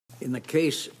In the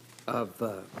case of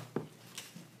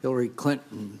Hillary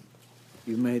Clinton,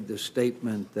 you made the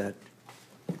statement that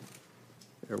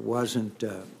there wasn't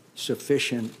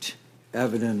sufficient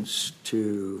evidence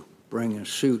to bring a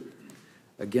suit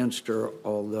against her,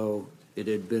 although it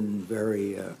had been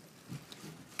very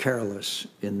careless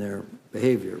in their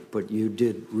behavior. But you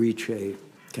did reach a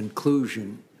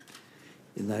conclusion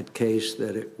in that case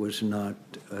that it was not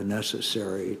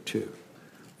necessary to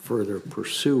further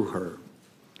pursue her.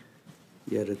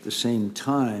 Yet at the same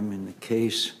time, in the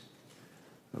case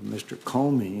of Mr.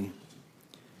 Comey,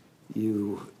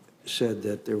 you said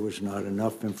that there was not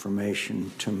enough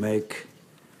information to make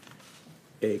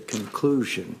a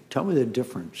conclusion. Tell me the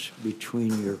difference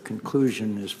between your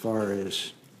conclusion as far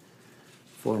as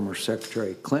former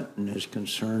Secretary Clinton is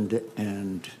concerned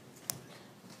and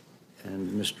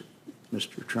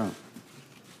Mr. Trump.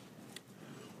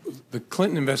 The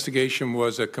Clinton investigation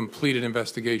was a completed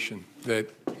investigation that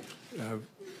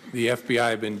the FBI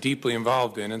had been deeply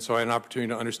involved in, and so I had an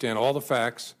opportunity to understand all the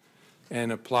facts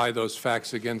and apply those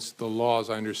facts against the laws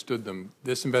I understood them.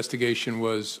 This investigation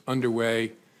was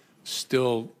underway,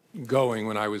 still going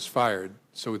when I was fired,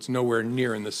 so it's nowhere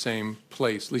near in the same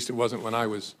place. At least it wasn't when I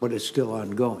was. But it's still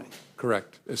ongoing.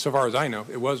 Correct. So far as I know,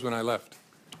 it was when I left.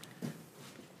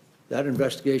 That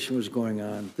investigation was going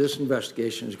on. This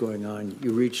investigation is going on.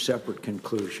 You reached separate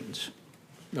conclusions.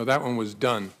 No, that one was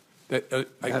done.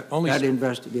 That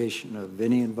investigation of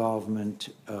any involvement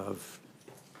of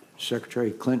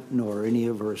Secretary Clinton or any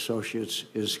of her associates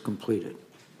is completed.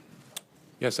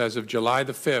 Yes, as of July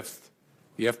the 5th,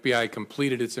 the FBI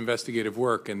completed its investigative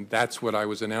work, and that's what I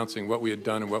was announcing, what we had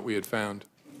done and what we had found.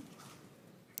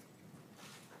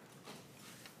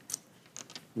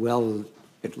 Well,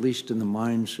 at least in the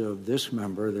minds of this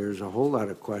member, there's a whole lot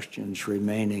of questions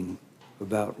remaining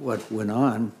about what went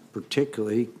on,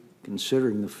 particularly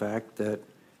considering the fact that,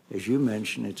 as you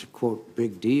mentioned, it's a, quote,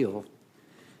 big deal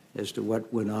as to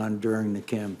what went on during the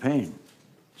campaign.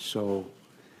 So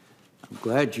I'm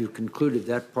glad you concluded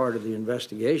that part of the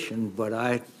investigation, but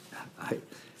I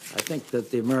think that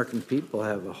the American people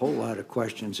have a whole lot of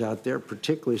questions out there,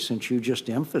 particularly since you just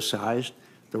emphasized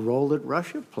the role that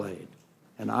Russia played.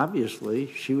 And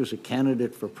obviously, she was a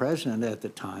candidate for president at the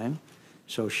time,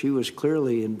 so she was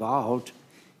clearly involved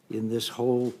in this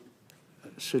whole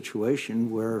situation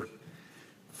where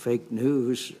fake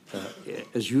news,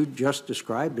 as you just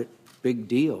described it, big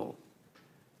deal,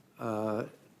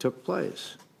 took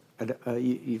place.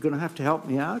 You're going to have to help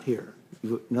me out here.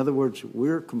 In other words,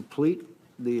 we're complete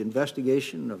the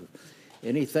investigation of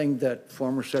anything that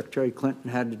former Secretary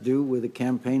Clinton had to do with the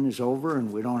campaign is over,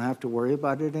 and we don't have to worry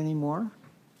about it anymore?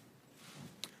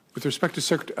 With respect to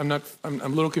Secretary, I'm a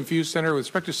little confused, Senator. With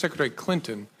respect to Secretary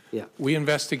Clinton, yeah, we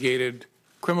investigated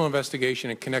criminal investigation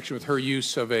in connection with her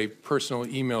use of a personal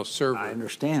email server. I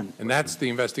understand. And that's the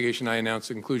investigation I announced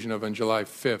the conclusion of on July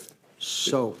 5th.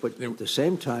 So, but at the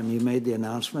same time, you made the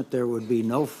announcement there would be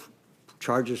no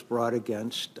charges brought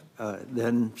against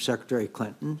then Secretary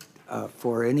Clinton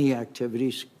for any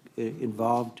activities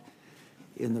involved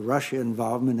in the Russia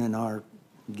involvement in our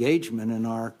engagement in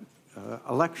our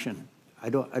election. I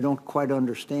don't quite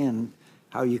understand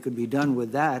how you could be done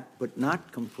with that, but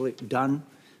not done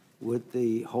with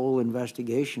the whole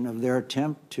investigation of their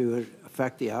attempt to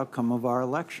affect the outcome of our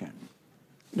election.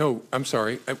 No, I'm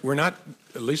sorry. We're not,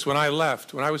 at least when I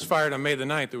left, when I was fired on May the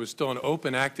 9th, there was still an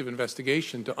open, active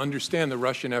investigation to understand the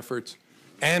Russian efforts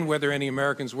and whether any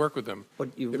Americans work with them. But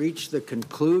you reached the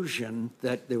conclusion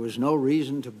that there was no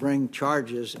reason to bring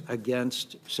charges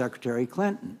against Secretary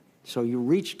Clinton. So you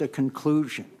reached a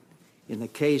conclusion. In the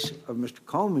case of Mr.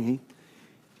 Comey,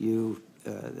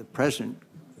 the President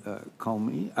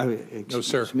Comey, no,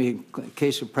 sir. In the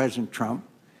case of President Trump,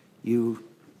 you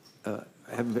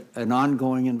have an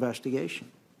ongoing investigation.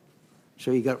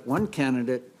 So you got one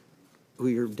candidate who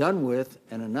you're done with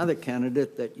and another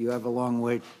candidate that you have a long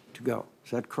way to go.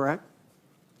 Is that correct?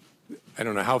 I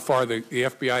don't know how far the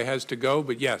FBI has to go,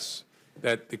 but yes,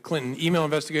 that the Clinton email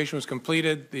investigation was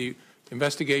completed, the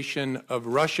investigation of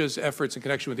Russia's efforts in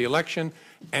connection with the election,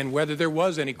 and whether there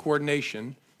was any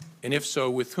coordination, and if so,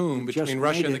 with whom, between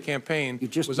Russia and the campaign,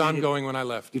 was ongoing when I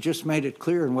left. You just made it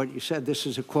clear in what you said. This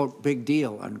is a, quote, big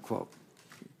deal, unquote.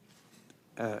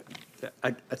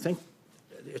 I think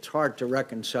it's hard to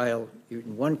reconcile.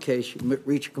 In one case, you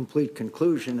reach a complete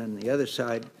conclusion, and the other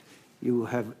side, you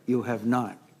have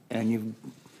not. And you,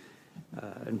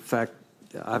 in fact,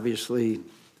 obviously,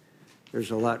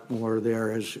 there's a lot more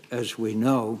there, as we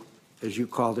know, as you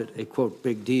called it, a, quote,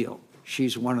 big deal.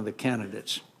 She's one of the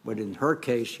candidates. But in her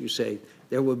case, you say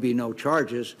there would be no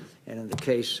charges, and in the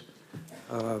case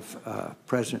of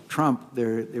President Trump,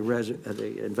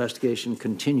 the investigation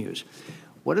continues.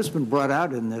 What has been brought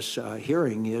out in this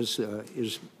hearing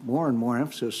is more and more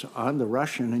emphasis on the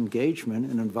Russian engagement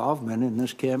and involvement in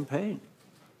this campaign.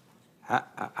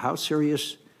 How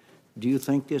serious do you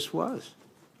think this was?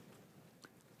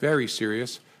 Very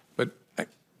serious, but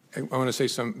I want to say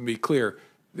something, be clear.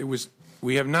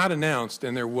 We have not announced,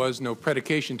 and there was no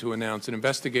predication to announce, an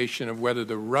investigation of whether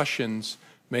the Russians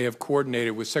may have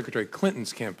coordinated with Secretary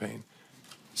Clinton's campaign.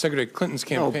 Secretary Clinton's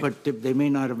campaign. No, but they may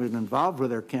not have been involved with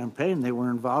their campaign. They were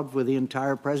involved with the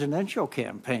entire presidential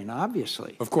campaign,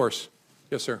 obviously. Of course.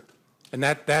 Yes, sir. And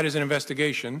that is an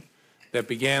investigation that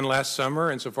began last summer,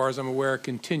 and so far as I'm aware,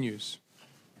 continues.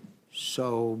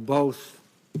 So both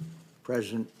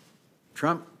President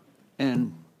Trump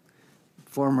and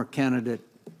former candidate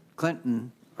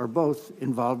Clinton are both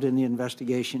involved in the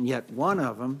investigation, yet one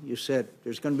of them, you said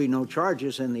there's going to be no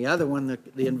charges, and the other one,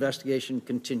 the investigation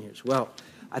continues. Well,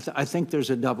 I think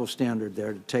there's a double standard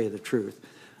there, to tell you the truth.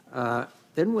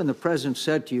 Then when the president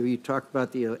said to you, you talked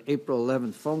about the April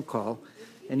 11th phone call,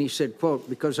 and he said, quote,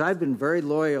 "Because I've been very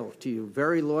loyal to you,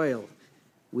 very loyal.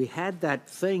 We had that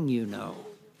thing, you know."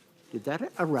 Did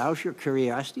that arouse your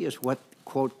curiosity as what,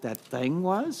 quote, that thing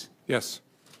was? Yes.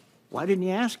 Why didn't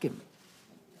you ask him?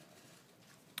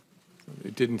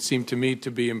 It didn't seem to me to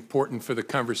be important for the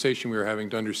conversation we were having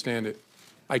to understand it.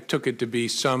 I took it to be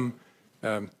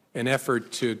an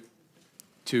effort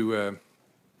to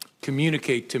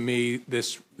communicate to me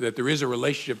that there is a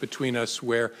relationship between us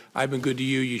where I've been good to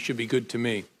you, you should be good to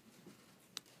me.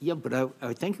 Yeah, but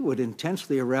I think it would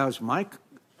intensely arouse my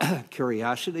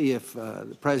curiosity if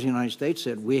the President of the United States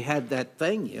said, "We had that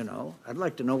thing, you know." I'd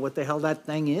like to know what the hell that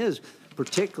thing is,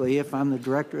 particularly if I'm the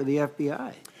director of the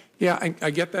FBI. Yeah, I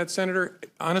get that, Senator.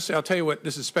 Honestly, I'll tell you what,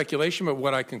 this is speculation, but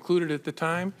what I concluded at the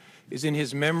time is in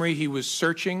his memory he was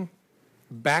searching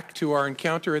back to our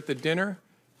encounter at the dinner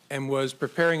and was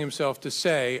preparing himself to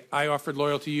say, "I offered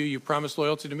loyalty to you, you promised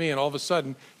loyalty to me," and all of a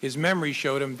sudden his memory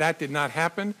showed him that did not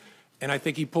happen, and I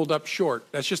think he pulled up short.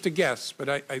 That's just a guess, but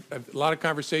I've a lot of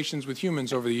conversations with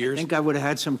humans over the years. I think I would have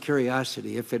had some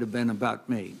curiosity if it had been about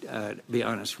me, to be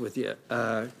honest with you.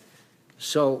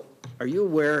 So are you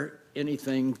aware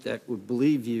anything that would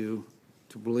believe you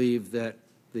to believe that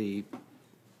the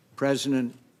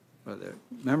president or the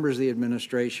members of the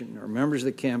administration or members of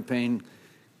the campaign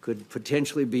could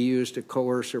potentially be used to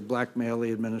coerce or blackmail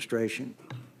the administration?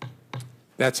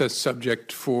 That's a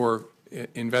subject for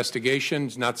investigation.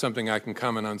 It's not something I can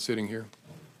comment on sitting here.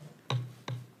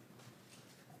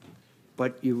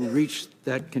 But you reached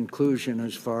that conclusion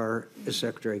as far as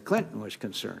Secretary Clinton was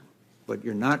concerned. But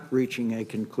you're not reaching a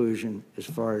conclusion as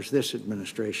far as this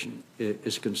administration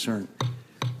is concerned.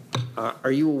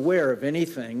 Are you aware of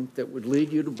anything that would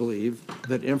lead you to believe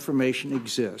that information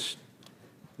exists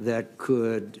that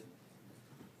could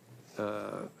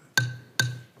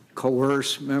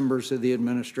coerce members of the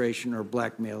administration or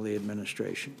blackmail the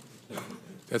administration?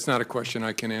 That's not a question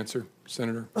I can answer,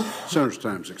 Senator. Senator's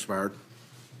time's expired.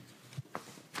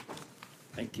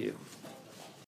 Thank you.